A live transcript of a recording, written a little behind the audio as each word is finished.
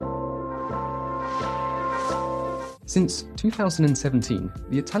Since 2017,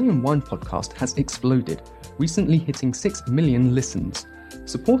 the Italian Wine Podcast has exploded, recently hitting 6 million listens.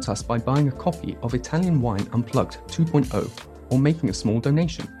 Support us by buying a copy of Italian Wine Unplugged 2.0 or making a small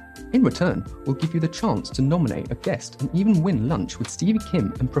donation. In return, we'll give you the chance to nominate a guest and even win lunch with Stevie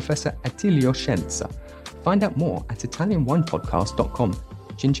Kim and Professor Attilio Scienza. Find out more at italianwinepodcast.com.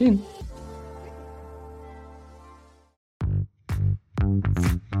 Chin chin!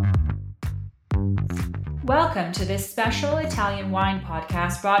 Welcome to this special Italian Wine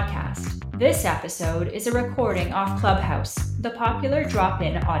Podcast broadcast. This episode is a recording off Clubhouse, the popular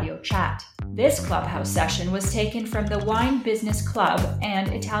drop-in audio chat. This Clubhouse session was taken from the Wine Business Club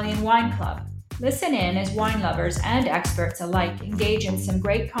and Italian Wine Club. Listen in as wine lovers and experts alike engage in some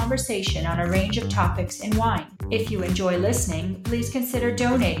great conversation on a range of topics in wine. If you enjoy listening, please consider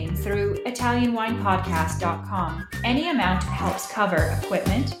donating through ItalianWinepodcast.com. Any amount helps cover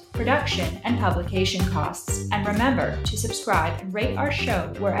equipment, production, and publication costs. And remember to subscribe and rate our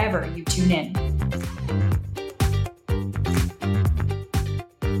show wherever you tune in.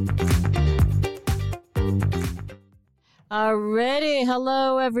 Alrighty,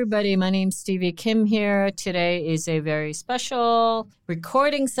 hello everybody. My name's Stevie Kim here. Today is a very special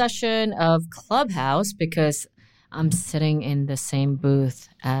recording session of Clubhouse because I'm sitting in the same booth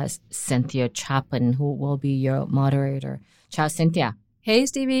as Cynthia Chaplin, who will be your moderator. Ciao, Cynthia. Hey,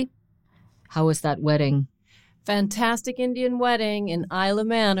 Stevie. How was that wedding? Fantastic Indian wedding in Isle of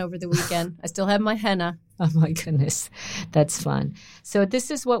Man over the weekend. I still have my henna. Oh my goodness, that's fun. So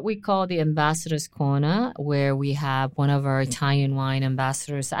this is what we call the Ambassador's Corner, where we have one of our Italian wine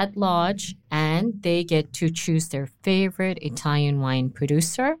ambassadors at large, and they get to choose their favorite Italian wine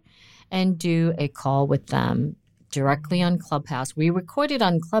producer and do a call with them directly on Clubhouse. We record it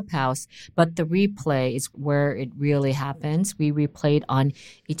on Clubhouse, but the replay is where it really happens. We replay it on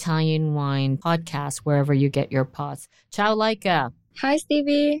Italian Wine Podcast, wherever you get your pods. Ciao, Laika. Hi,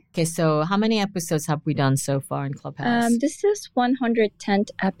 Stevie. Okay, so how many episodes have we done so far in Clubhouse? This is 110th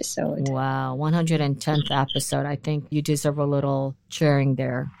episode. Wow, 110th episode. I think you deserve a little cheering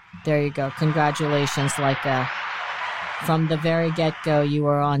there. There you go. Congratulations, Laika. From the very get-go, you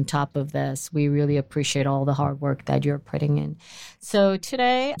were on top of this. We really appreciate all the hard work that you're putting in. So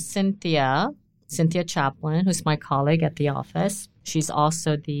today, Cynthia Chaplin, who's my colleague at the office, she's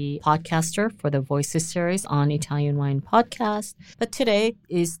also the podcaster for the Voices series on Italian Wine Podcast. But today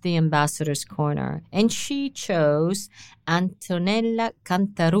is the Ambassador's Corner, and she chose Antonella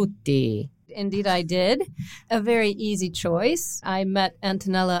Cantarutti. Indeed, I did. A very easy choice. I met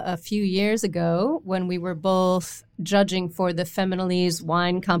Antonella a few years ago when we were both judging for the Feminalese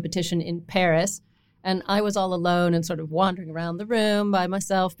wine competition in Paris. And I was all alone and sort of wandering around the room by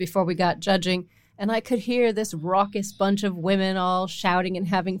myself before we got judging. And I could hear this raucous bunch of women all shouting and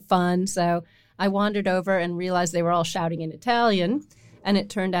having fun. So I wandered over and realized they were all shouting in Italian. And it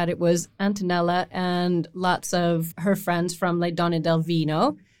turned out it was Antonella and lots of her friends from Le Donne del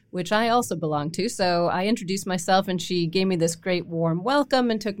Vino, which I also belong to. So I introduced myself and she gave me this great warm welcome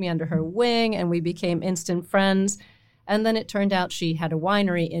and took me under her wing and we became instant friends. And then it turned out she had a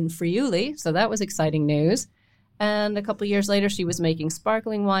winery in Friuli, so that was exciting news. And a couple of years later, she was making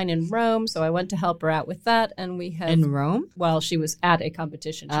sparkling wine in Rome, so I went to help her out with that. And we had in Rome? Well, she was at a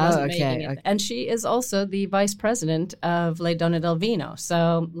competition. She wasn't making it. Okay. And she is also the vice president of Le Donne del Vino.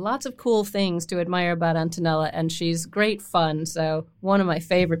 So lots of cool things to admire about Antonella, and she's great fun. So one of my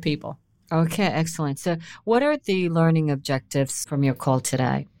favorite people. Okay, excellent. So what are the learning objectives from your call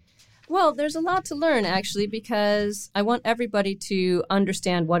today? Well, there's a lot to learn, actually, because I want everybody to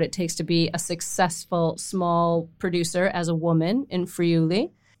understand what it takes to be a successful small producer as a woman in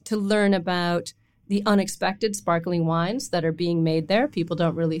Friuli, to learn about the unexpected sparkling wines that are being made there. People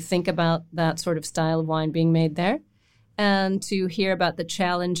don't really think about that sort of style of wine being made there. And to hear about the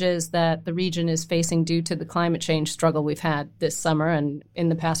challenges that the region is facing due to the climate change struggle we've had this summer and in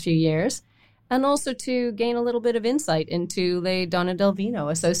the past few years. And also to gain a little bit of insight into Le Donne del Vino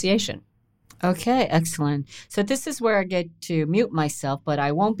Association. Okay, excellent. So this is where I get to mute myself, but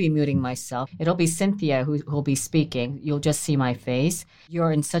I won't be muting myself. It'll be Cynthia who'll be speaking. You'll just see my face.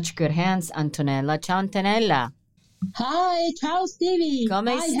 You're in such good hands, Antonella. Ciao, Antonella. Hi, ciao Stevie.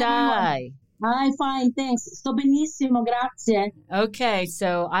 Come stai? Hi, fine, thanks. Sto benissimo, grazie. Okay,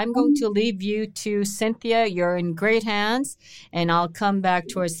 so I'm going to leave you to Cynthia. You're in great hands, and I'll come back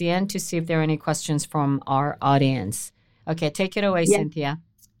towards the end to see if there are any questions from our audience. Okay, take it away, Cynthia.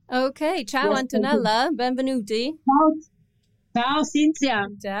 Okay, ciao Antonella, benvenuti. Ciao Cynthia.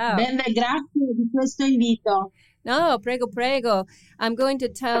 Ciao. Grazie di questo invito. No, prego, prego. I'm going to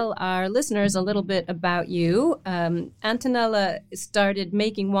tell our listeners a little bit about you. Antonella started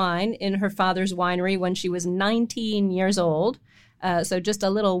making wine in her father's winery when she was 19 years old, so just a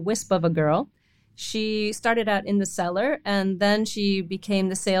little wisp of a girl. She started out in the cellar, and then she became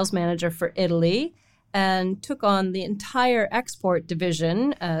the sales manager for Italy and took on the entire export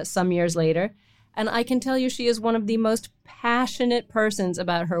division some years later. And I can tell you she is one of the most passionate persons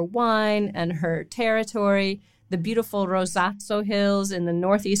about her wine and her territory, the beautiful Rosazzo Hills in the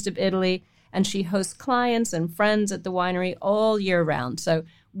northeast of Italy, and she hosts clients and friends at the winery all year round. So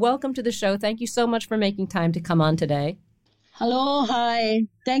welcome to the show. Thank you so much for making time to come on today. Hello, hi.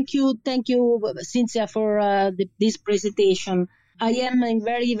 Thank you, Cynthia, for this presentation. I am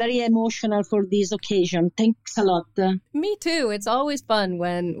very, very emotional for this occasion. Thanks a lot. Me too. It's always fun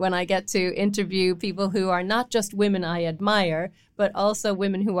when I get to interview people who are not just women I admire, but also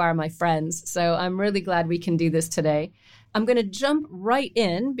women who are my friends. So I'm really glad we can do this today. I'm going to jump right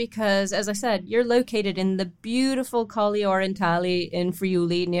in because, as I said, you're located in the beautiful Colli Orientali in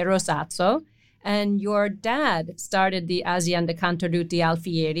Friuli near Rosazzo. And your dad started the Azienda Cantarutti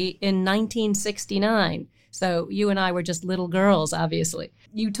Alfieri in 1969. So you and I were just little girls, obviously.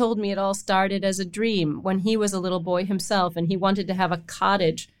 You told me it all started as a dream when he was a little boy himself and he wanted to have a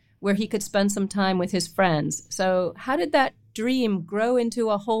cottage where he could spend some time with his friends. So how did that dream grow into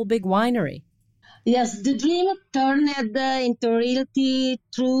a whole big winery? Yes, the dream turned into reality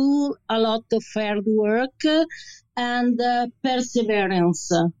through a lot of hard work and perseverance.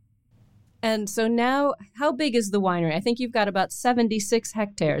 And so now, how big is the winery? I think you've got about 76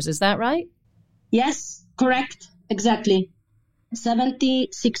 hectares. Is that right? Yes, correct. Exactly.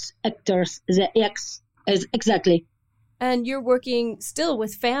 76 hectares. Yes, exactly. And you're working still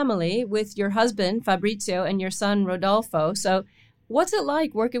with family, with your husband, Fabrizio, and your son, Rodolfo. So what's it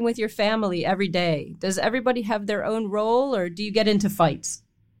like working with your family every day? Does everybody have their own role or do you get into fights?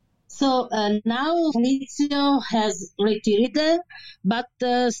 So now Fabrizio has retired, but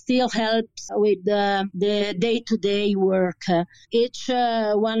still helps with the day-to-day work. Each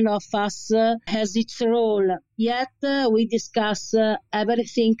one of us has its role, yet we discuss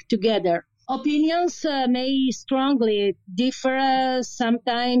everything together. Opinions may strongly differ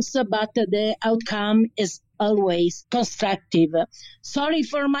sometimes, but the outcome is always constructive. Sorry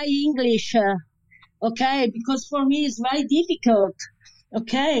for my English, okay, because for me it's very difficult.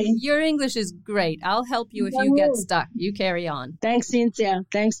 Okay. Your English is great. I'll help you if you get stuck. You carry on. Thanks, Cynthia.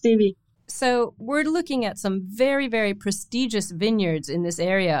 Thanks, Stevie. So we're looking at some very, very prestigious vineyards in this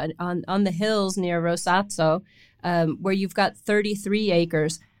area on the hills near Rosazzo, where you've got 33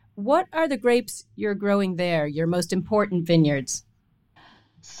 acres. What are the grapes you're growing there, your most important vineyards?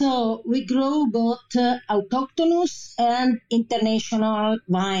 So we grow both autochthonous and international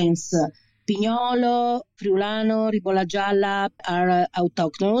wines. Pignolo, Friulano, Ribolla Gialla are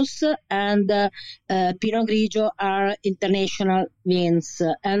autochthonous, and Pinot Grigio are international wines,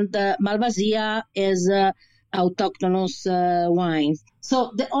 and Malvasia is autochthonous wine.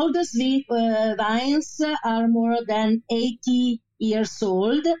 So the oldest vines are more than 80 years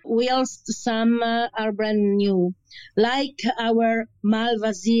old, whilst some are brand new. Like our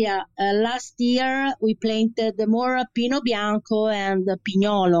Malvasia, last year we planted more Pinot Bianco and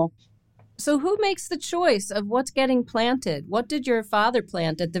Pignolo. So who makes the choice of what's getting planted? What did your father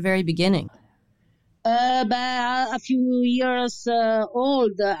plant at the very beginning? A few years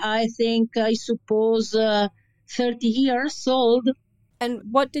old, I suppose 30 years old. And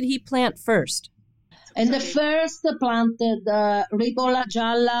what did he plant first? And the first planted Ribolla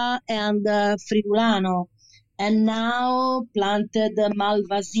Gialla and Friulano, and now planted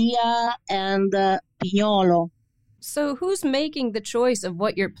Malvasia and Pignolo. So who's making the choice of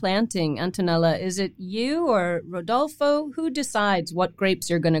what you're planting, Antonella? Is it you or Rodolfo? Who decides what grapes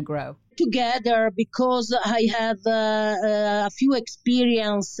you're going to grow? Together, because I have a few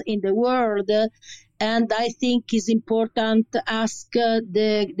experience in the world, and I think it's important to ask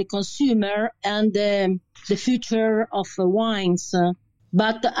the consumer and the future of wines.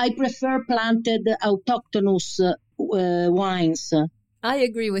 But I prefer planted autochthonous wines. I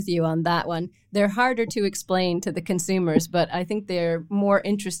agree with you on that one. They're harder to explain to the consumers, but I think they're more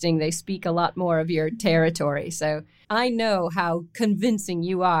interesting. They speak a lot more of your territory. So I know how convincing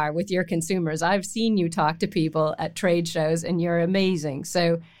you are with your consumers. I've seen you talk to people at trade shows, and you're amazing.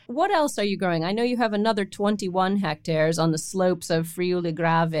 So what else are you growing? I know you have another 21 hectares on the slopes of Friuli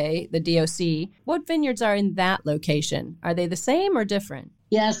Grave, the DOC. What vineyards are in that location? Are they the same or different?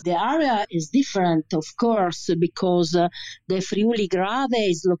 Yes, the area is different, of course, because the Friuli Grave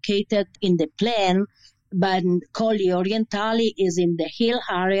is located in the plain, but Colli Orientali is in the hill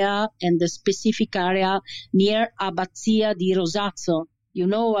area and the specific area near Abbazia di Rosazzo. You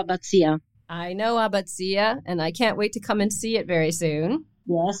know Abbazia? I know Abbazia, and I can't wait to come and see it very soon.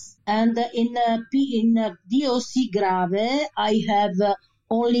 Yes. And in DOC Grave, I have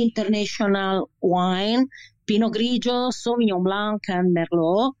only international wine, Pinot Grigio, Sauvignon Blanc, and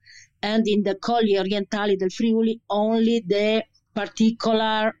Merlot. And in the Colli Orientali del Friuli, only the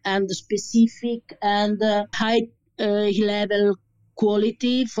particular and specific and high level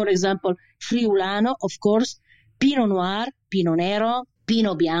quality. For example, Friulano, of course, Pinot Noir, Pinot Nero,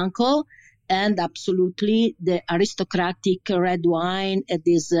 Pinot Bianco, and absolutely the aristocratic red wine, it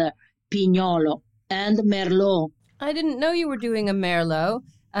is Pignolo and Merlot. I didn't know you were doing a Merlot.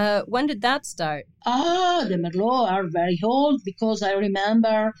 When did that start? The Merlot are very old because I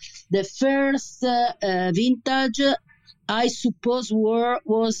remember the first vintage, I suppose,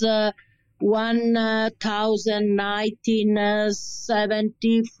 was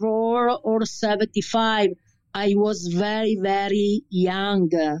 1974 or 75. I was very, very young.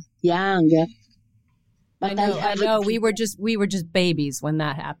 But I know. We were just babies when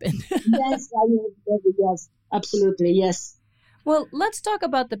that happened. Yes, yes, absolutely, yes. Well, let's talk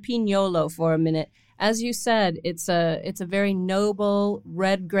about the Pignolo for a minute. As you said, it's a very noble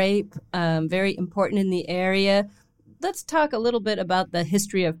red grape, very important in the area. Let's talk a little bit about the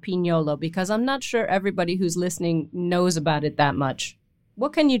history of Pignolo, because I'm not sure everybody who's listening knows about it that much.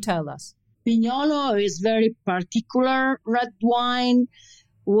 What can you tell us? Pignolo is very particular red wine,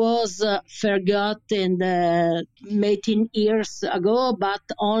 was forgotten 18 years ago, but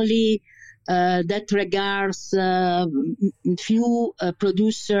only that regards few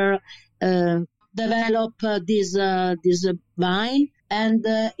producer develop this wine, and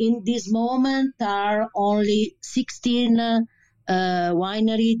in this moment are only 16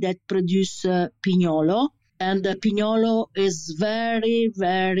 winery that produce Pignolo. And Pignolo is very,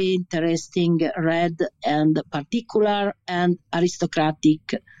 very interesting red and particular and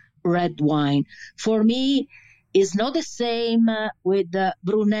aristocratic red wine. For me, it's not the same with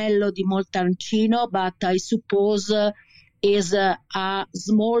Brunello di Montalcino, but I suppose is a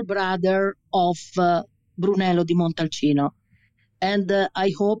small brother of Brunello di Montalcino. And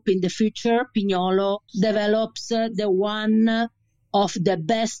I hope in the future Pignolo develops the one of the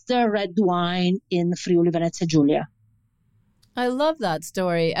best red wine in Friuli Venezia Giulia. I love that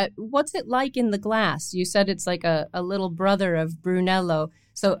story. What's it like in the glass? You said it's like a little brother of Brunello.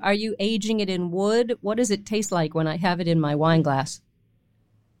 So are you aging it in wood? What does it taste like when I have it in my wine glass?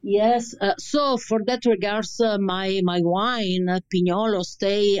 Yes. So for that regards, my wine, Pignolo,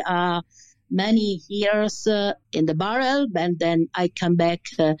 stay many years in the barrel, and then I come back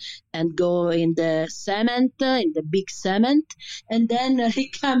and go in the cement, in the big cement, and then I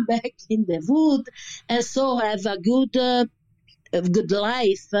come back in the wood, and so have a good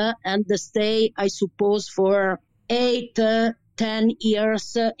life and stay, I suppose, for 8-10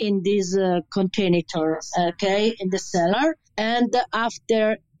 years in this container, okay, in the cellar, and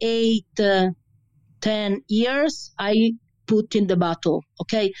after 8-10 years, I put in the bottle,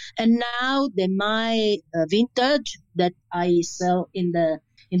 okay? And now my vintage that I sell in the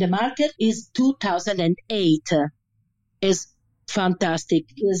market is 2008. Is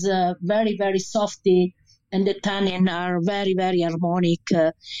fantastic. Is very, very softy, and the tannin are very, very harmonic.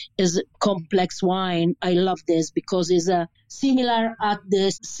 Is complex wine. I love this because it's similar at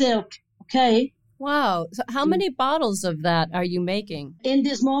the silk, okay? Wow. So how many bottles of that are you making? In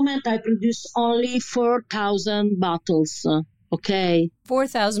this moment, I produce only 4,000 bottles. Okay.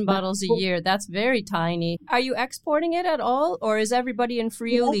 4,000 bottles a year. That's very tiny. Are you exporting it at all, or is everybody in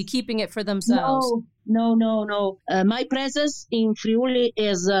Friuli keeping it for themselves? No. My presence in Friuli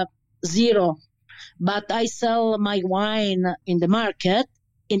is 0, but I sell my wine in the market.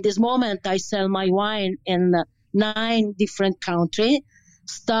 In this moment, I sell my wine in 9 different countries.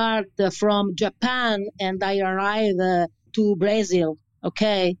 Start from Japan and I arrive to Brazil,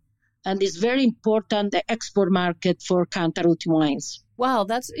 okay? And it's very important, the export market for Cantarutti wines. Wow,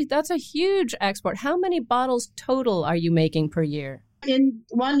 that's a huge export. How many bottles total are you making per year? In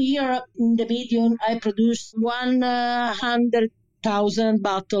 1 year, in the medium, I produce 100,000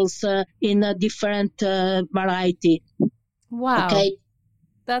 bottles in a different variety. Wow. Okay.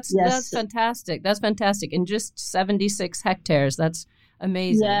 That's fantastic. That's fantastic. In just 76 hectares. That's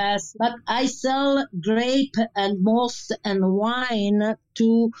amazing. Yes, but I sell grape and most and wine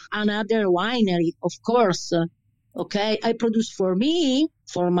to another winery, of course. Okay, I produce for me,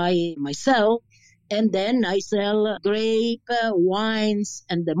 for myself, and then I sell grape, wines,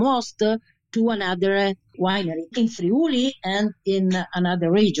 and the most to another winery in Friuli and in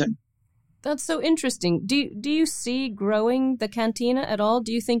another region. That's so interesting. Do you see growing the cantina at all?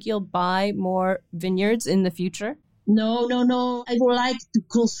 Do you think you'll buy more vineyards in the future? No, no, no. I would like to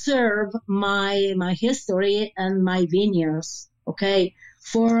conserve my history and my vineyards, okay?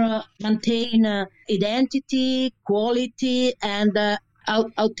 For maintain identity, quality, and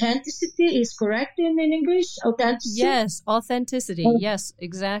authenticity is correct in English? Authenticity? Yes, authenticity. Yes,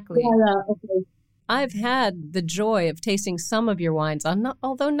 exactly. Okay. I've had the joy of tasting some of your wines,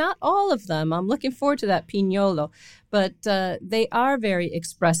 although not all of them. I'm looking forward to that Pignolo, but they are very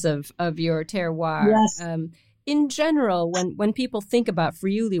expressive of your terroir. Yes. In general, when people think about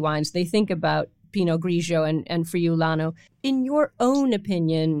Friuli wines, they think about Pinot Grigio and Friulano. In your own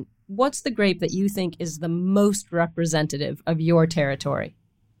opinion, what's the grape that you think is the most representative of your territory?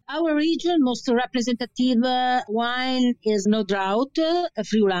 Our region, most representative wine is no doubt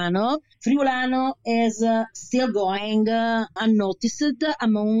Friulano. Friulano is still going unnoticed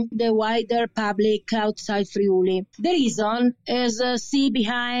among the wider public outside Friuli. The reason is see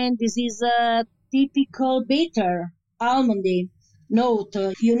behind this is a typical bitter almondy note,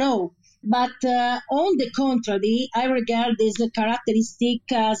 But on the contrary, I regard this characteristic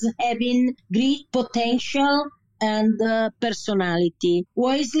as having great potential and personality,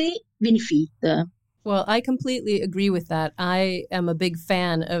 wisely benefit. Well, I completely agree with that. I am a big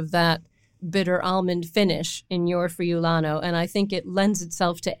fan of that bitter almond finish in your Friulano, and I think it lends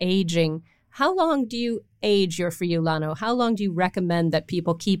itself to aging. How long do you age your Friulano? How long do you recommend that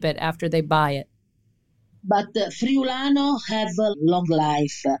people keep it after they buy it? But Friulano have a long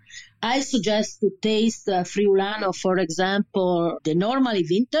life. I suggest to taste Friulano, for example, the normally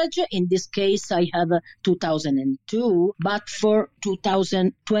vintage. In this case, I have 2002, but for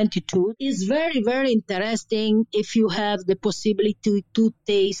 2022 is very, very interesting if you have the possibility to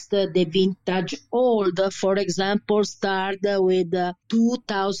taste the vintage old. For example, start with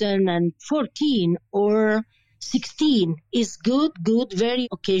 2014 or 16 is good, very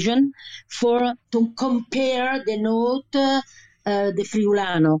occasion for to compare the note, the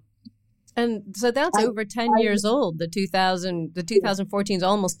Friulano. And so that's over 10 years old. The 2014 is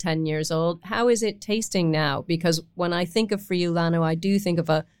almost 10 years old. How is it tasting now? Because when I think of Friulano, I do think of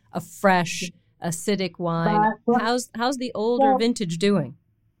a fresh, acidic wine. How's the older vintage doing?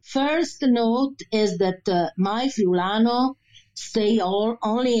 First note is that my Friulano stay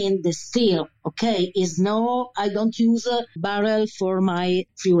only in the still, okay? I don't use a barrel for my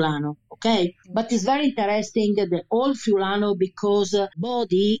Friulano, okay? But it's very interesting the old Friulano because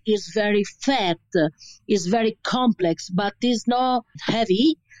body is very fat, is very complex, but is not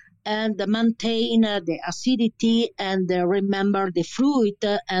heavy and maintain the acidity and remember the fruit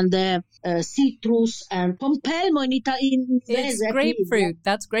and the citrus and pompelmo in Italian. It's grapefruit.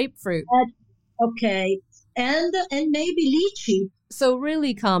 That's grapefruit. Okay. And maybe lychee. So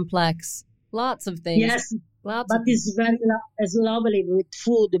really complex. Lots of things. Yes, but it's very it's lovely with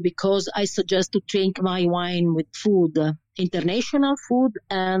food because I suggest to drink my wine with food, international food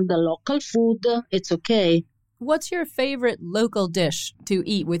and the local food. It's okay. What's your favorite local dish to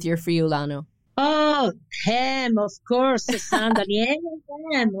eat with your Friulano? Oh, ham, of course. San Daniele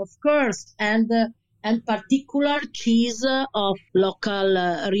ham, of course. And particular cheese of local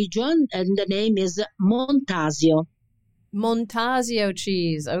region, and the name is Montasio. Montasio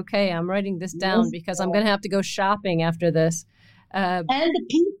cheese. Okay, I'm writing this down because I'm going to have to go shopping after this. And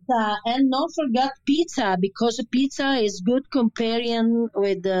pizza, and not forget pizza, because pizza is good comparing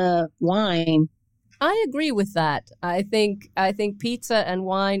with wine. I agree with that. I think pizza and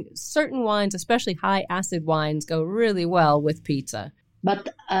wine, certain wines, especially high acid wines, go really well with pizza.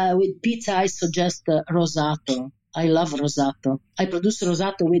 But with pizza, I suggest Rosato. I love Rosato. I produce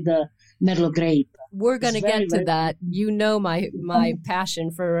Rosato with Merlot grape. We're going to get to that. You know my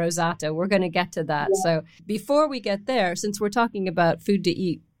passion for Rosato. We're going to get to that. Yeah. So before we get there, since we're talking about food to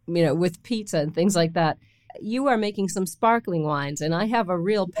eat, with pizza and things like that, you are making some sparkling wines, and I have a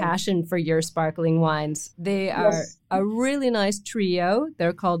real passion for your sparkling wines. They are a really nice trio.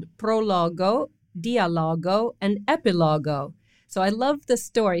 They're called Prologo, Dialogo, and Epilogo. So I love the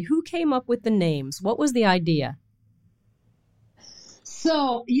story. Who came up with the names? What was the idea?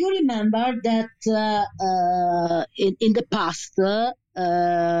 So you remember that in the past,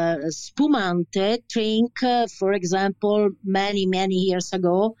 spumante drink, for example, many years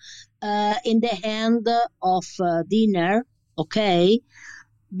ago, in the hand of dinner, okay?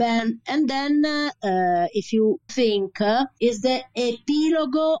 And then, if you think, is the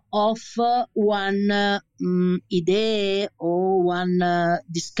epilogue of one idea or one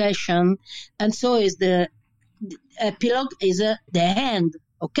discussion, and so is the epilogue is the end,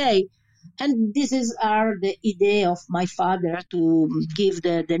 okay? And this is the idea of my father to give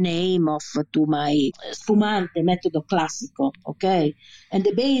the name to my spumante metodo classico, okay? And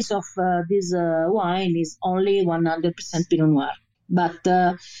the base of this wine is only 100% Pinot Noir. But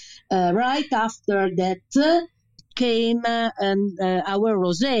right after that came our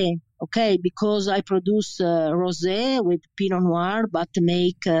rosé, okay? Because I produce rosé with Pinot Noir, but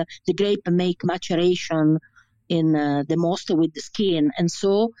the grape make maturation in the most with the skin, and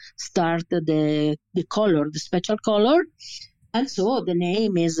so start the color, the special color, and so the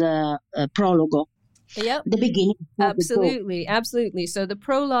name is Prologo. Yep. The beginning. Absolutely. So the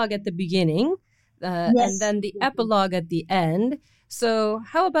prologue at the beginning, yes, and then the epilogue at the end. So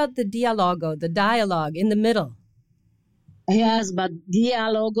how about the dialogo, the dialogue in the middle? Yes, but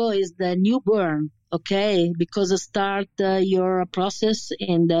dialogo is the newborn, okay? Because start your process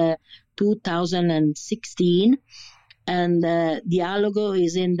in the 2016, and dialogo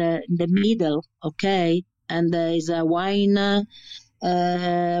is in the middle, okay? And is a wine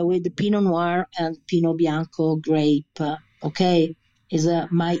with Pinot Noir and Pinot Bianco grape, okay? Is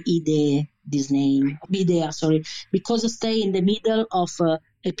my idea, this name. Idea, sorry. Because stay in the middle of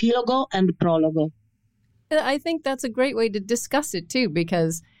epilogo and prologo. I think that's a great way to discuss it too,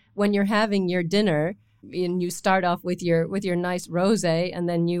 because when you're having your dinner and you start off with your nice rosé and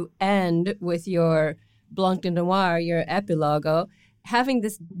then you end with your Blanc de Noir, your epilogo, having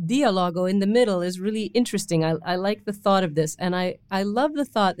this dialogo in the middle is really interesting. I like the thought of this, and I love the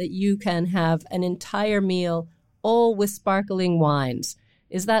thought that you can have an entire meal all with sparkling wines.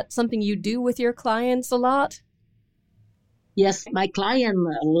 Is that something you do with your clients a lot? Yes, my client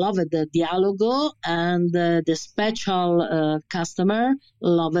loved the dialogo, and the special customer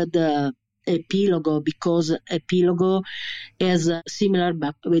loved the epilogo, because epilogo is similar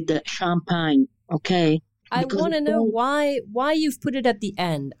but with the champagne, okay? I want to know why you've put it at the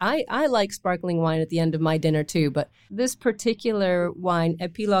end. I like sparkling wine at the end of my dinner too, but this particular wine,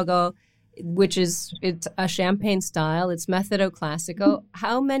 epilogo, it's a champagne style, it's metodo classico.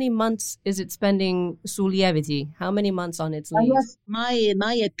 How many months is it spending su lieviti? How many months on its leaves? Yes,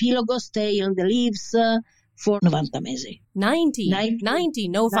 my epilogo stay on the leaves for 90 mesi. 90.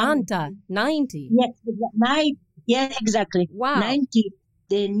 Yes, exactly. Wow. 90.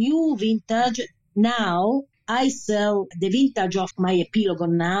 The new vintage now, I sell the vintage of my epilogo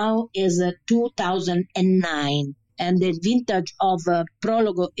now is 2009. And the vintage of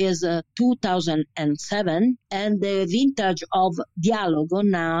Prologo is 2007, and the vintage of Dialogo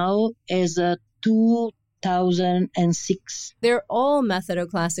now is 2006. They're all metodo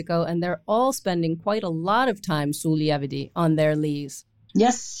classico, and they're all spending quite a lot of time su lieviti on their lees.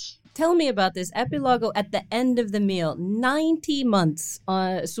 Yes. Tell me about this epilogo at the end of the meal. 90 months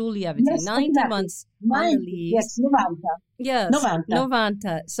on su lieviti, yes, 90 exactly. Months 90, on the lees. Yes, 90. Yes,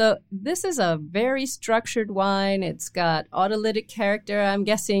 90. So this is a very structured wine. It's got autolytic character. I'm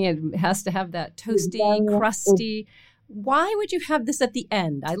guessing it has to have that toasty, crusty. Why would you have this at the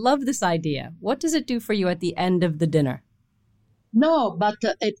end? I love this idea. What does it do for you at the end of the dinner? No, but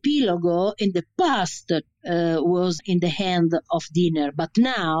epilogo in the past was in the hand of dinner. But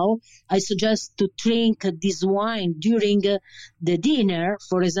now I suggest to drink this wine during the dinner,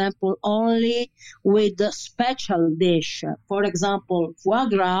 for example, only with a special dish. For example, foie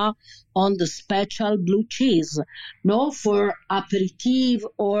gras on the special blue cheese. No, for aperitif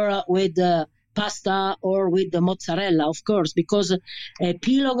or with pasta or with the mozzarella, of course, because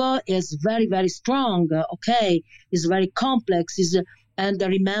epilogo is very, very strong, okay? It's very complex. And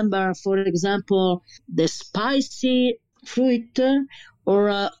remember, for example, the spicy fruit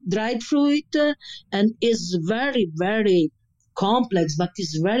or dried fruit, and is very, very complex, but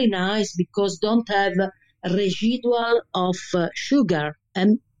it's very nice because don't have residual of sugar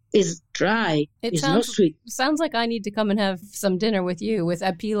and is dry. It's not sweet. Sounds like I need to come and have some dinner with you with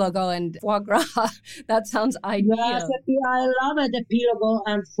epilogo and foie gras. That sounds ideal. Yes, I love it. Epilogo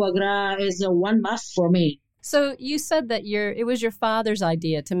and foie gras is one must for me. So you said that it was your father's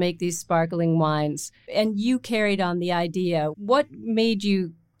idea to make these sparkling wines, and you carried on the idea. What made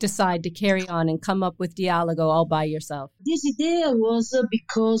you decide to carry on and come up with Dialogo all by yourself? This idea was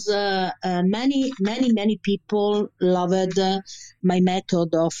because many people loved my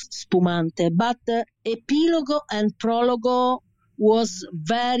method of spumante, but epilogo and prologo was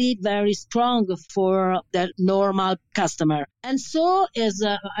very, very strong for the normal customer. And so as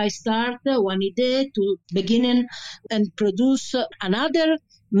I started one idea to begin and produce another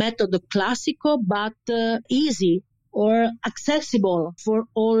method classico, but easy or accessible for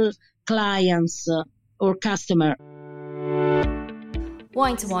all clients or customer.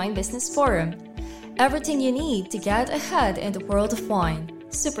 Wine to Wine Business Forum. Everything you need to get ahead in the world of wine.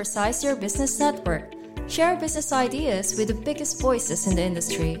 Supersize your business network. Share business ideas with the biggest voices in the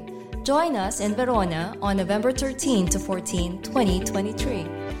industry. Join us in Verona on November 13 to 14, 2023.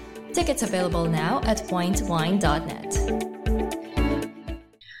 Tickets available now at pointwine.net.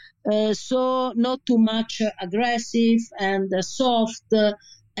 So not too much aggressive and soft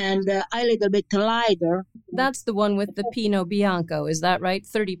and a little bit lighter. That's the one with the Pinot Bianco, is that right?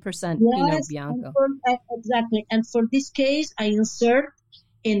 30% Pinot Bianco. Exactly. And for this case, I insert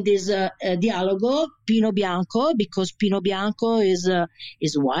in this dialogo Pinot Bianco, because Pinot Bianco is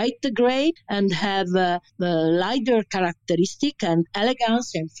white grape and have lighter characteristic and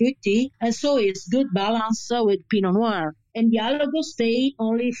elegance and fruity, and so it's good balance with Pinot Noir. And dialogo stay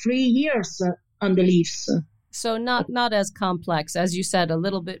only 3 years on the leaves. So not as complex, as you said, a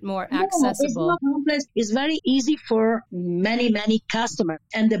little bit more accessible. It's not complex. It's very easy for many customers.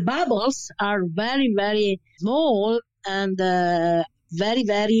 And the bubbles are very, very small and very,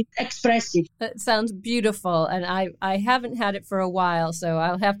 very expressive. That sounds beautiful, and I haven't had it for a while, so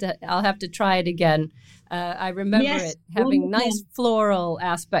I'll have to try it again. I remember it having nice floral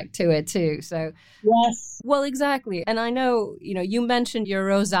aspect to it too. So yes, well, exactly. And I know you mentioned your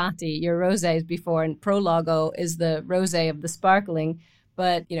rosati, your rosés before, and Prologo is the rosé of the sparkling.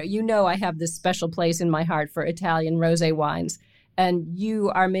 But I have this special place in my heart for Italian rosé wines, and you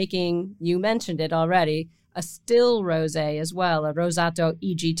are making. You mentioned it already. A still rosé as well, a Rosato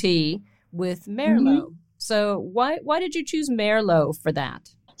EGT with Merlot. Mm-hmm. So why did you choose Merlot for that?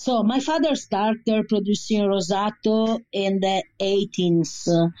 So my father started producing Rosato in the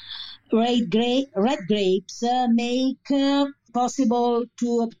 18th. Red grapes make possible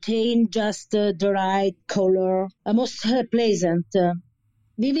to obtain just the right color, most pleasant,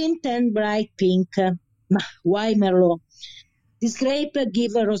 vivid and bright pink. Why Merlot? This grape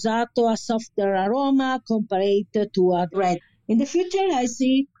gives Rosato a softer aroma compared to a red. In the future, I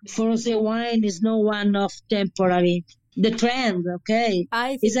see for the wine is no one of temporary. The trend, okay?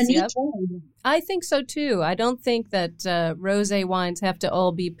 It's a new trend. I think so too. I don't think that rosé wines have to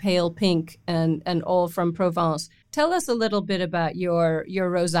all be pale pink and all from Provence. Tell us a little bit about your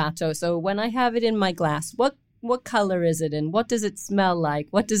Rosato. So when I have it in my glass, what color is it and what does it smell like?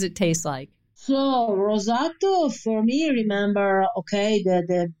 What does it taste like? So Rosato, for me, remember,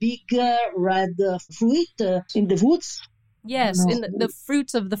 the big red fruit in the woods. Yes, in the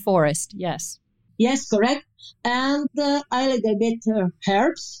fruits of the forest, yes. Yes, correct. And a little bit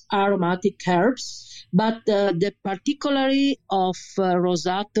herbs, aromatic herbs. But the particularity of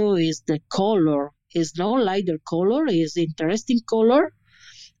Rosato is the color. It's no lighter color, it's interesting color.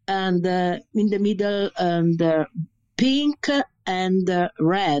 And in the middle, pink and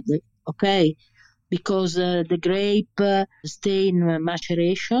red. Okay, because the grape stay in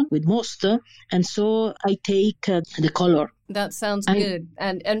maceration with most, and so I take the color. That sounds good,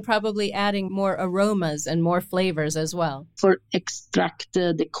 and probably adding more aromas and more flavors as well. For extract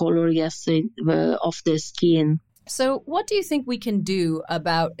the color, yes, of the skin. So what do you think we can do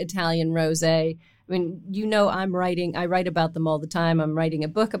about Italian rosé? I mean, I write about them all the time. I'm writing a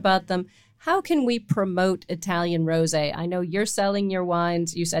book about them. How can we promote Italian rosé? I know you're selling your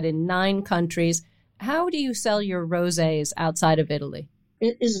wines, you said, in 9 countries. How do you sell your rosés outside of Italy?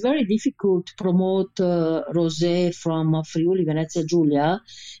 It is very difficult to promote rosé from Friuli, Venezia Giulia,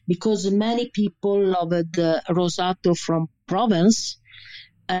 because many people love the Rosato from Provence,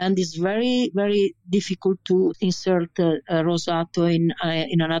 and it's very, very difficult to insert Rosato in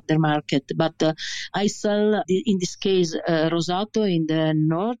another market. But I sell, in this case, Rosato in the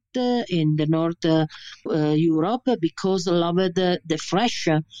north Europe, because I love the fresh,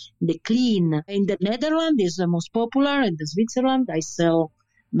 the clean. In the Netherlands is the most popular. In the Switzerland, I sell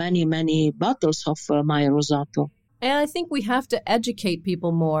many bottles of my Rosato. And I think we have to educate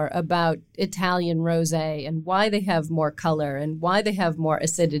people more about Italian rosé and why they have more color and why they have more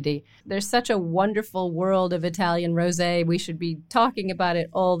acidity. There's such a wonderful world of Italian rosé. We should be talking about it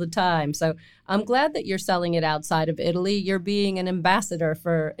all the time. So I'm glad that you're selling it outside of Italy. You're being an ambassador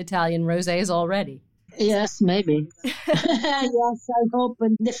for Italian rosés already. Yes, maybe. Yes, I hope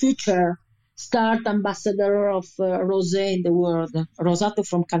in the future start ambassador of rosé in the world. Rosato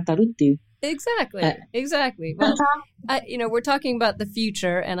from Cantarutti. Exactly. Well, we're talking about the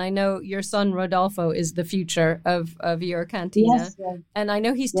future, and I know your son Rodolfo is the future of your cantina. Yes, and I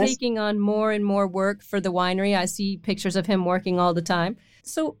know he's taking on more and more work for the winery. I see pictures of him working all the time.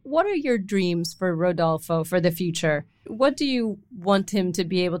 So what are your dreams for Rodolfo for the future? What do you want him to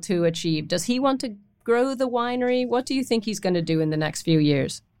be able to achieve? Does he want to grow the winery? What do you think he's going to do in the next few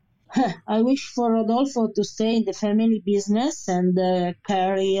years? I wish for Rodolfo to stay in the family business and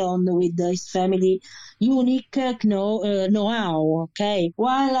carry on with his family unique know-how, okay?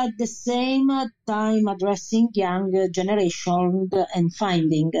 While at the same time addressing young generation and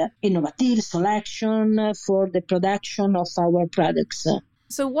finding innovative selection for the production of our products.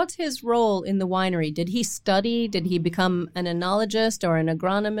 So what's his role in the winery? Did he study? Did he become an enologist or an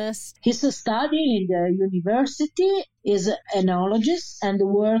agronomist? He's studying in the university, is an enologist, and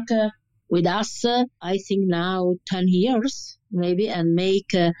work with us, I think now 10 years maybe, and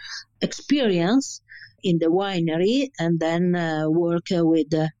make experience in the winery, and then work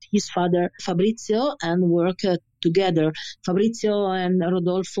with his father Fabrizio and work together. Fabrizio and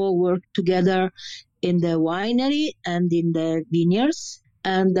Rodolfo work together in the winery and in the vineyards.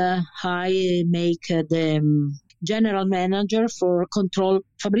 And I make the general manager for control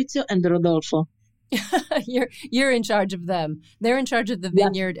Fabrizio and Rodolfo. You're in charge of them. They're in charge of the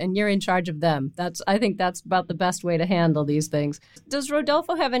vineyard, and you're in charge of them. I think that's about the best way to handle these things. Does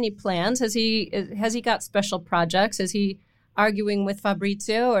Rodolfo have any plans? Has he got special projects? Is he arguing with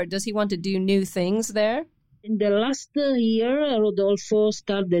Fabrizio, or does he want to do new things there? In the last year, Rodolfo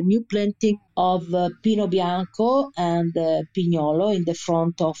started a new planting of Pinot Bianco and Pignolo in the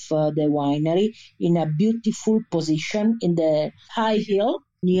front of the winery in a beautiful position in the high hill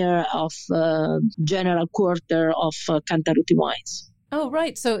near of general quarter of Cantarutti wines. Oh,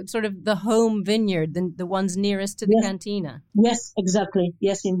 right. So it's sort of the home vineyard, the ones nearest to the cantina. Yes, exactly.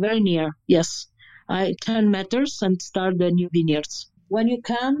 Yes, in very near. Yes. 10 meters and start the new vineyards. When you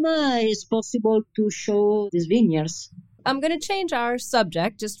come, it's possible to show these vineyards. I'm going to change our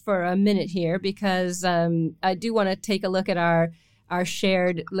subject just for a minute here because I do want to take a look at our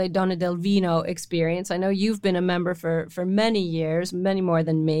shared Le Donne del Vino experience. I know you've been a member for many years, many more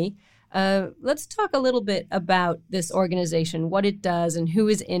than me. Let's talk a little bit about this organization, what it does and who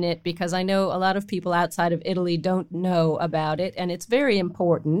is in it, because I know a lot of people outside of Italy don't know about it, and it's very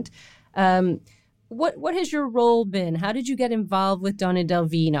important. What has your role been? How did you get involved with Donne del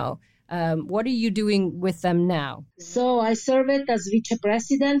Vino? What are you doing with them now? So I served as vice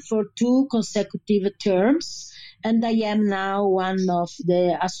president for 2 consecutive terms, and I am now one of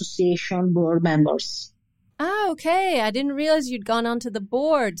the association board members. Ah, okay. I didn't realize you'd gone onto the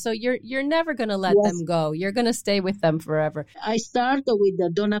board. So you're never going to let them go. You're going to stay with them forever. I started with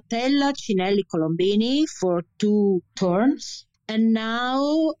Donatella Cinelli Colombini for 2 terms. And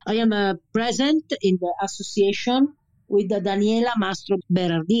now I am present in the association with Daniela Mastro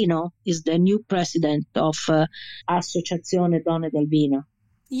Berardino, is the new president of Associazione Donne del Vino.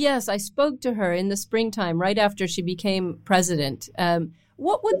 Yes, I spoke to her in the springtime, right after she became president.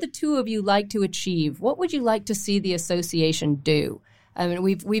 What would the two of you like to achieve? What would you like to see the association do? I mean,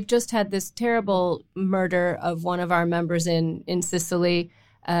 we've just had this terrible murder of one of our members in Sicily.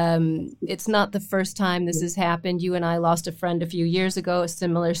 It's not the first time this has happened. You and I lost a friend a few years ago, a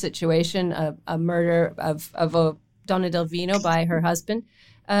similar situation, a murder of a Donne del Vino by her husband.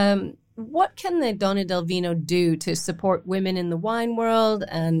 What can the Donne del Vino do to support women in the wine world?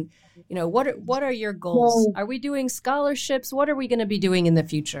 And, you know, what are your goals? Are we doing scholarships? What are we going to be doing in the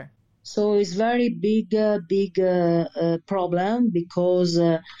future? So it's very big problem because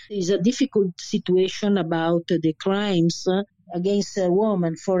it's a difficult situation about the crimes against a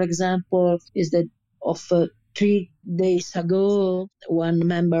woman. For example, is that of 3 days ago, one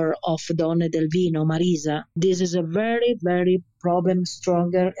member of Donne del Vino, Marisa. This is a very, very problem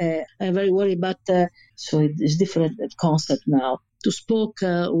stronger. I'm very worried, but so it's different concept now. To spoke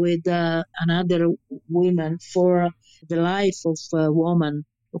with another woman for the life of a woman.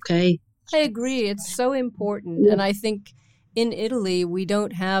 Okay. I agree. It's so important. Yeah. And I think in Italy, we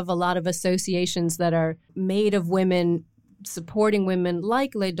don't have a lot of associations that are made of women, supporting women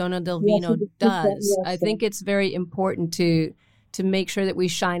like Le Donne del Vino does. I think it's very important to make sure that we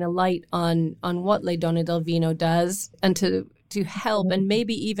shine a light on what Le Donne del Vino does and to help and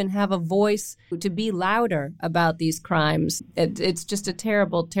maybe even have a voice to be louder about these crimes. It's just a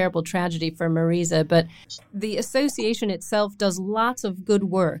terrible, terrible tragedy for Marisa. But the association itself does lots of good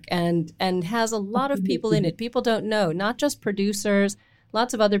work and has a lot of people in it. People don't know, not just producers,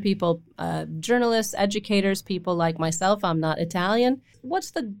 lots of other people, journalists, educators, people like myself. I'm not Italian.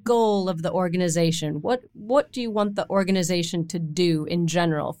 What's the goal of the organization? What do you want the organization to do in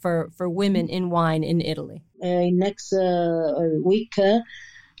general for women in wine in Italy? Next week,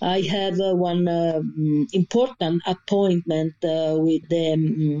 I have one important appointment with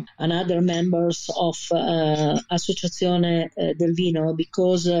another members of Associazione del Vino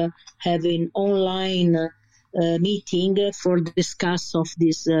because having online meeting for discuss of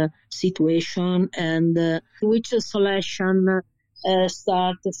this situation and which solution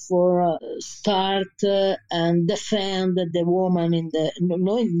start and defend the woman in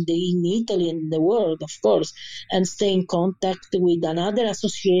Italy, in the world, of course, and stay in contact with another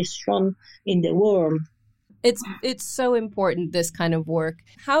association in the world. It's so important, this kind of work.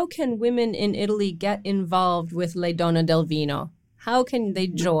 How can women in Italy get involved with Le Donne del Vino? How can they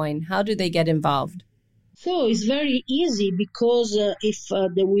join? How do they get involved? So it's very easy because if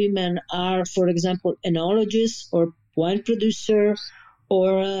the women are, for example, enologists or wine producer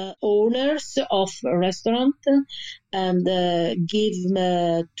or owners of a restaurant and give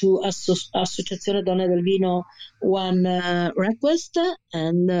to Associazione Donne del Vino one request,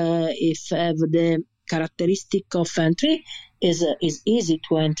 and if have the characteristic of entry is easy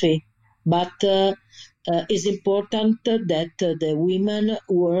to entry, but it's important that the women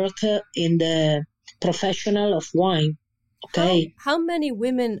work in the professional of wine. Okay. How many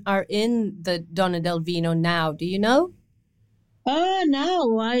women are in the Donne del Vino now? Do you know? Now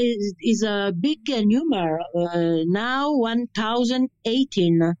is a big number. Now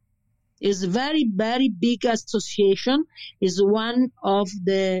 1,018 is very, very big association. Is one of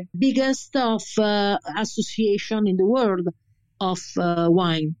the biggest of association in the world of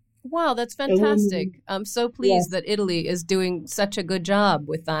wine. Wow, that's fantastic. I'm so pleased that Italy is doing such a good job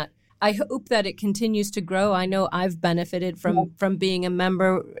with that. I hope that it continues to grow. I know I've benefited from being a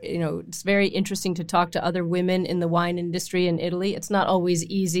member. You know, it's very interesting to talk to other women in the wine industry in Italy. It's not always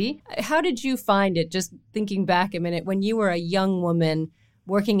easy. How did you find it, just thinking back a minute, when you were a young woman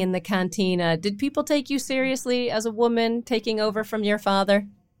working in the cantina? Did people take you seriously as a woman taking over from your father?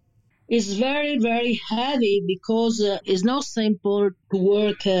 It's very, very heavy because it's not simple to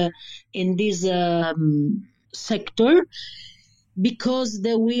work in this sector, because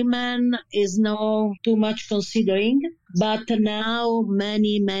the women is not too much considering. But now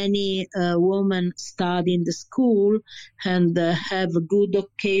many women study in the school and have a good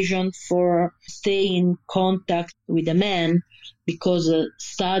occasion for stay in contact with the men, because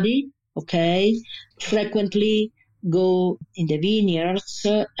study, okay, frequently go in the vineyards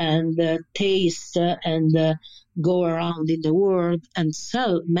and taste and go around in the world and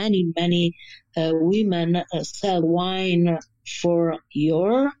sell. Many women sell wine for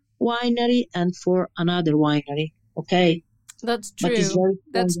your winery and for another winery. Okay, that's true.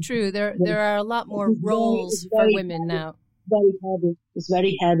 That's true. There are a lot more roles for women now. Very heavy. It's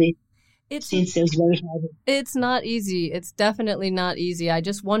very heavy. Cynthia, it's very heavy. It's not easy. It's definitely not easy. I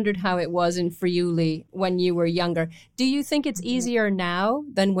just wondered how it was in Friuli when you were younger. Do you think it's easier now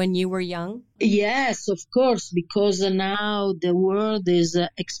than when you were young? Yes, of course, because now the world is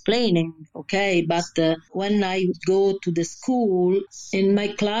explaining, okay? But when I go to the school, in my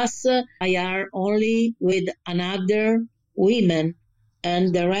class, I are only with another women,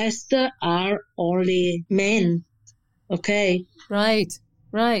 and the rest are only men, okay? Right.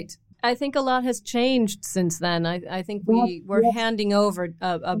 I think a lot has changed since then. I think we're handing over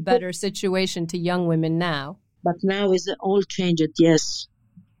a better situation to young women now. But now is all changed, yes.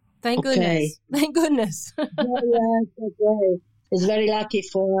 Thank goodness. Thank goodness. Yes, okay. It's very lucky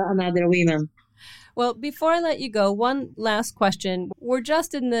for another women. Well, before I let you go, one last question. We're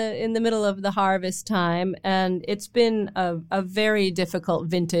just in the middle of the harvest time, and it's been a very difficult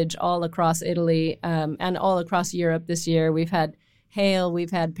vintage all across Italy and all across Europe this year. We've had hail,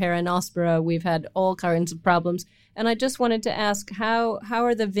 we've had peronospora, we've had all kinds of problems. And I just wanted to ask, how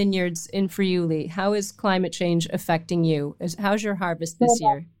are the vineyards in Friuli? How is climate change affecting you? How's your harvest this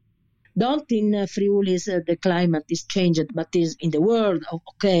year? Don't in Friuli the climate is changed, but is in the world,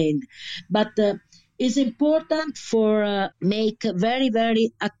 okay. But it's important for make very,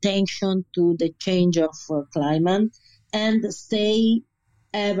 very attention to the change of climate and stay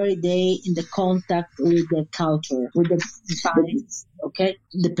every day in the contact with the culture, with the plants, okay,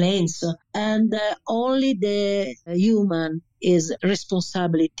 the plants, and only the human is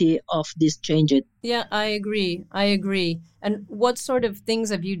responsibility of this change. Yeah, I agree. And what sort of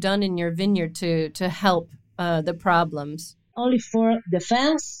things have you done in your vineyard to help the problems? Only for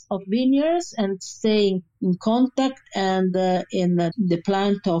defense of vineyards and staying in contact and in the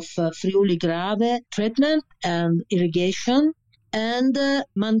plant of Friuli Grave treatment and irrigation, and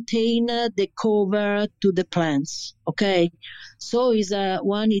maintain the cover to the plants. Okay, so is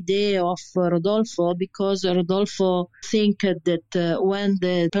one idea of Rodolfo, because Rodolfo think that when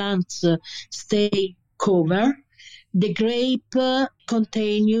the plants stay cover, the grape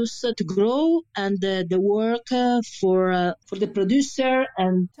continues to grow, and the work for the producer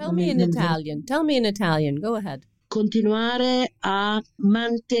and Tell me in Italian. Go ahead. Continuare a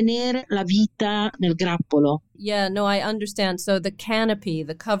mantenere la vita nel grappolo. Yeah, no, I understand. So the canopy,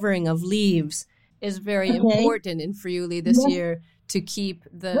 the covering of leaves, is very important in Friuli this year to keep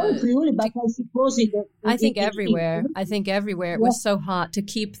the. Not Friuli, but I suppose I think everywhere. It was so hot to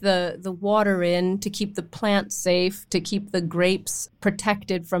keep the water in, to keep the plants safe, to keep the grapes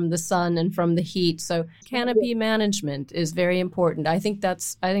protected from the sun and from the heat. So canopy management is very important. I think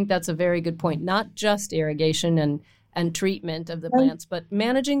that's a very good point. Not just irrigation and treatment of the plants, but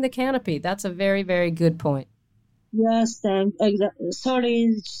managing the canopy. That's a very, very good point. Yes, thanks.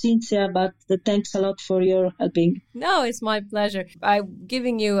 Sorry, Cynthia, but thanks a lot for your helping. No, it's my pleasure. I'm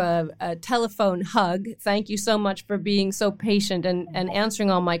giving you a telephone hug. Thank you so much for being so patient and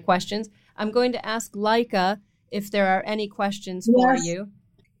answering all my questions. I'm going to ask Laika if there are any questions for you.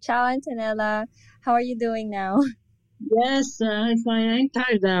 Ciao, Antonella. How are you doing now? Yes, I'm fine. I'm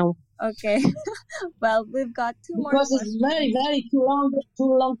tired now. Okay. Well, we've got two more questions. Because it's very, very too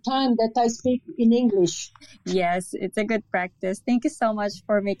long time that I speak in English. Yes, it's a good practice. Thank you so much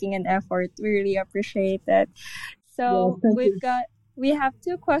for making an effort. We really appreciate that. So we have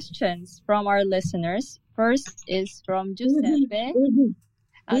two questions from our listeners. First is from Giuseppe.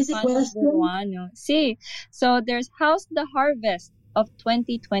 Easy question. See, so there's how's the harvest of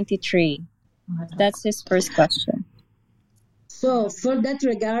 2023? That's his first question. So for that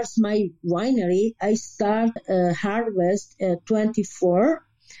regards, my winery, I start harvest 24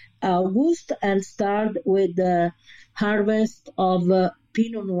 August and start with the harvest of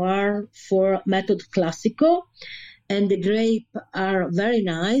Pinot Noir for Method Classico. And the grape are very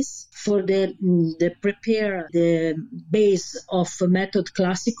nice for the prepare the base of Method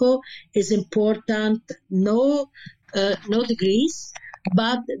Classico is important. No degrees,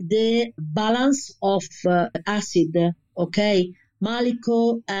 but the balance of acid. Okay,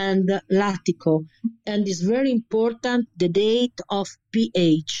 Malico and Latico. And it's very important, the date of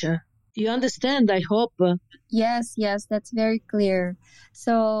pH. You understand, I hope? Yes, that's very clear.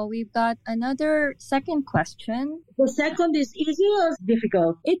 So we've got another second question. The second is easy or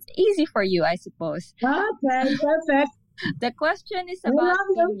difficult? It's easy for you, I suppose. Okay, perfect. The question is about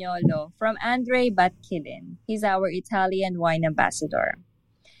Pignolo from Andre Batkilin. He's our Italian wine ambassador.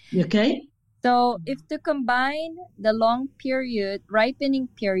 Okay. So if to combine the long ripening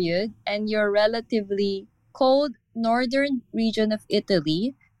period and your relatively cold northern region of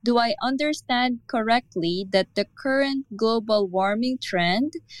Italy, do I understand correctly that the current global warming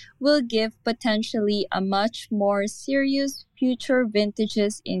trend will give potentially a much more serious future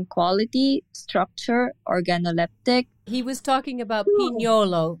vintages in quality, structure, organoleptic? He was talking about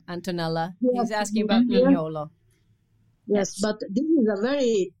Pignolo, Antonella. He's asking about Pignolo. Yes, but this is a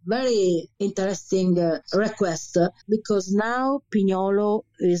very, very interesting request because now Pignolo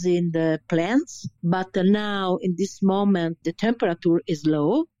is in the plants, but now in this moment the temperature is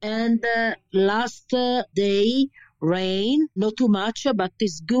low and last day rain, not too much, but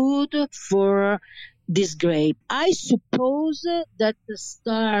it's good for this grape. I suppose that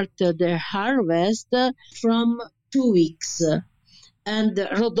start the harvest from 2 weeks and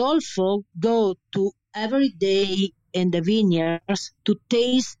Rodolfo go to every day in the vineyards to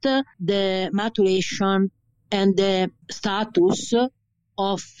taste the maturation and the status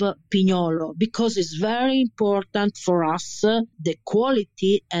of Pignolo because it's very important for us the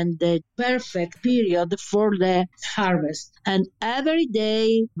quality and the perfect period for the harvest. And every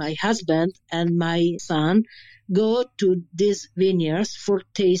day my husband and my son go to these vineyards for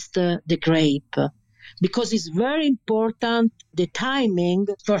taste the grape. Because it's very important the timing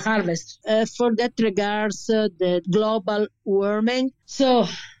for harvest. For that regards, the global warming. So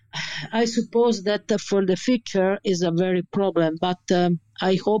I suppose that for the future is a very problem, but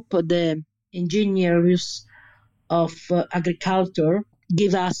I hope the engineers of agriculture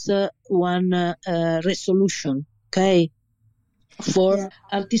give us one resolution, okay, for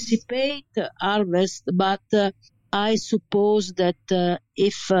anticipate harvest. But I suppose that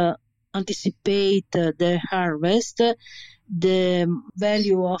if anticipate the harvest, the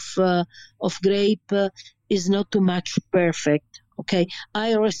value of grape is not too much perfect. Okay,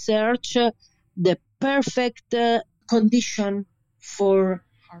 I research the perfect condition for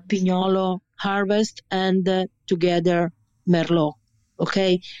Pignolo harvest and together Merlot.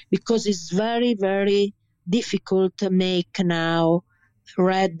 Okay, because it's very, very difficult to make now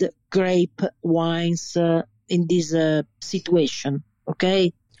red grape wines in this situation.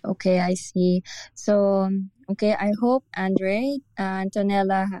 Okay. Okay, I see. So, I hope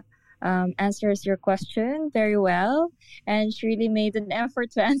Antonella answers your question very well. And she really made an effort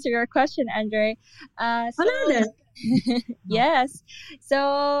to answer your question, Andre. Yes.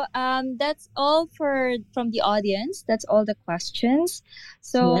 So, that's all from the audience. That's all the questions.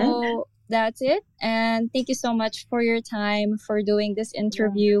 So, That's it. And thank you so much for your time for doing this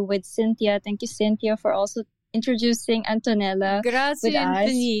interview with Cynthia. Thank you, Cynthia, for also introducing Antonella Grazie with us.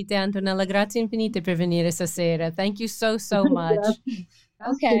 infinite, Antonella. Grazie infinite per venire stasera. Thank you so much.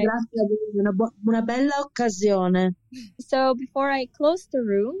 Okay. Una bella occasione. So before I close the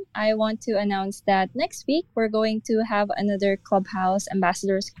room, I want to announce that next week we're going to have another Clubhouse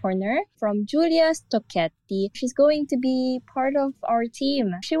Ambassadors Corner from Giulia Stocchetti. She's going to be part of our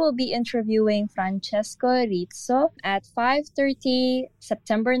team. She will be interviewing Francesco Rizzo at 5:30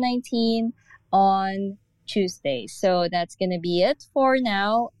 September 19 on Tuesday. So that's going to be it for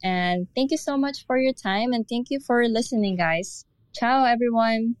now. And thank you so much for your time. And thank you for listening, guys. Ciao,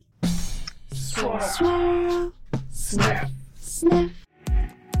 everyone. Swirl, sniff, sniff.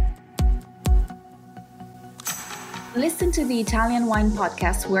 Listen to the Italian Wine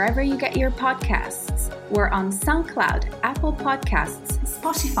Podcast wherever you get your podcasts. We're on SoundCloud, Apple Podcasts,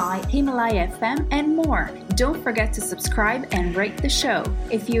 Spotify, Himalaya FM, and more. Don't forget to subscribe and rate the show.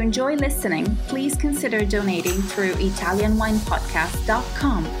 If you enjoy listening, please consider donating through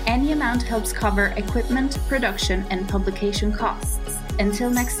ItalianWinePodcast.com. Any amount helps cover equipment, production, and publication costs. Until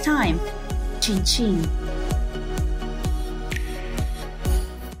next time, cin cin.